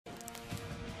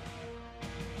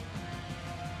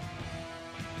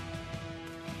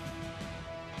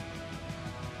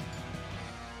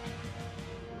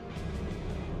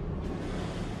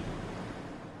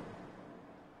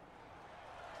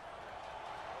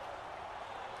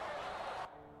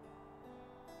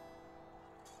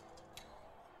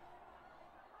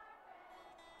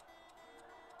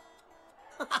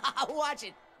Watch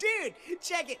it. Dude,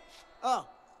 check it. Oh,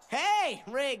 hey,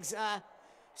 Riggs.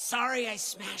 Sorry I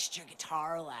smashed your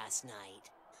guitar last night.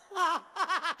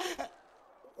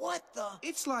 What the?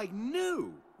 It's like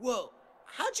new. Whoa,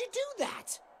 how'd you do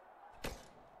that?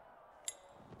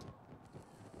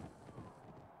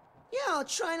 Yeah, I'll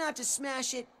try not to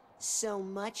smash it so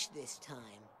much this time.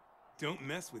 Don't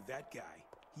mess with that guy.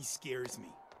 He scares me.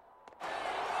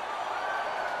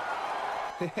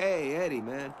 Hey, Eddie,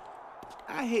 man.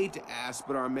 I hate to ask,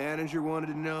 but our manager wanted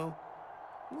to know,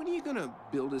 when are you gonna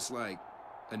build us, like,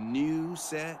 a new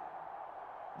set?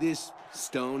 This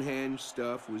Stonehenge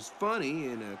stuff was funny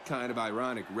in a kind of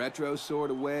ironic retro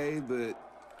sort of way, but...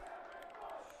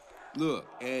 Look,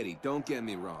 Eddie, don't get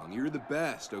me wrong. You're the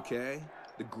best, okay?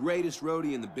 The greatest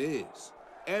roadie in the biz.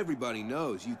 Everybody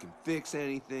knows you can fix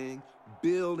anything,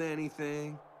 build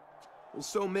anything. Well,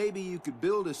 so maybe you could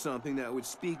build us something that would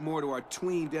speak more to our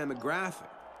tween demographic.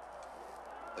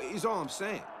 Is all I'm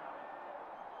saying.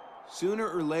 Sooner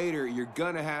or later, you're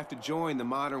gonna have to join the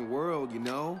modern world, you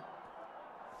know?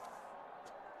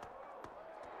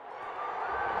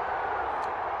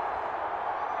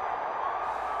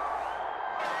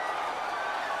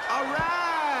 All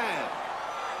right!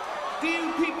 Do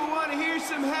you people want to hear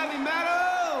some heavy metal?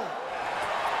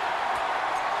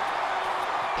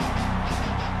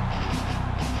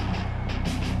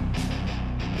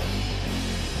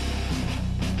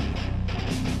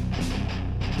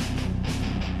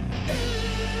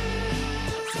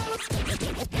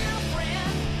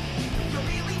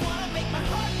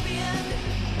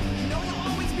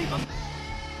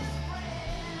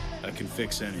 I can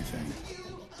fix anything,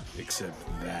 except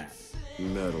that.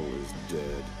 Metal is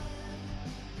dead.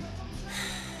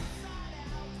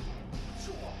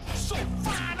 So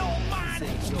fine, oh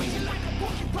mine, squeeze like a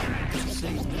porcupine.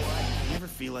 Say what? You ever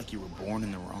feel like you were born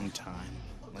in the wrong time?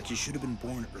 Like you should have been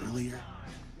born earlier,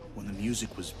 when the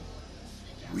music was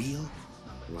real?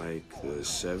 Like the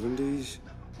 70s?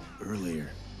 Earlier,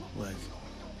 like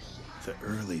the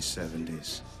early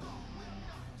 70s.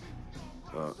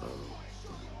 Uh-oh.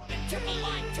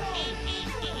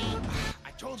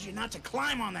 I told you not to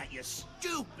climb on that, you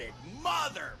stupid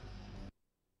mother!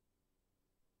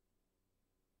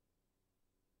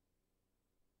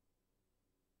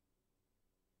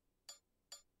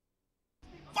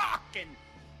 Fucking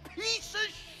piece of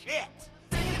shit!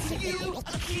 It's you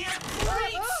can't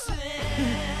fix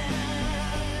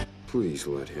it! Please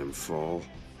let him fall.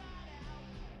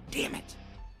 Damn it!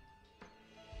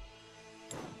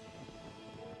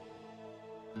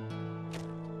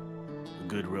 A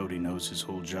good roadie knows his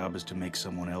whole job is to make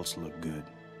someone else look good.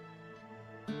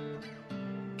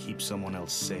 Keep someone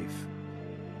else safe.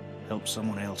 Help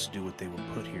someone else do what they were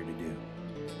put here to do.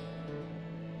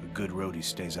 A good roadie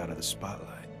stays out of the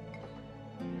spotlight.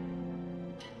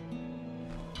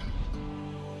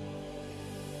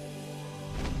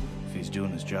 If he's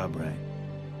doing his job right,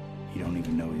 you don't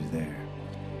even know he's there.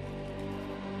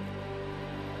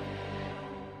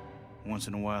 Once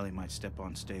in a while, he might step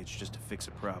on stage just to fix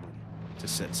a problem, to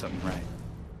set something right.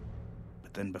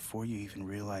 But then before you even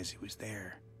realize he was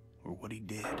there, or what he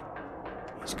did,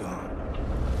 he's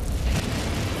gone.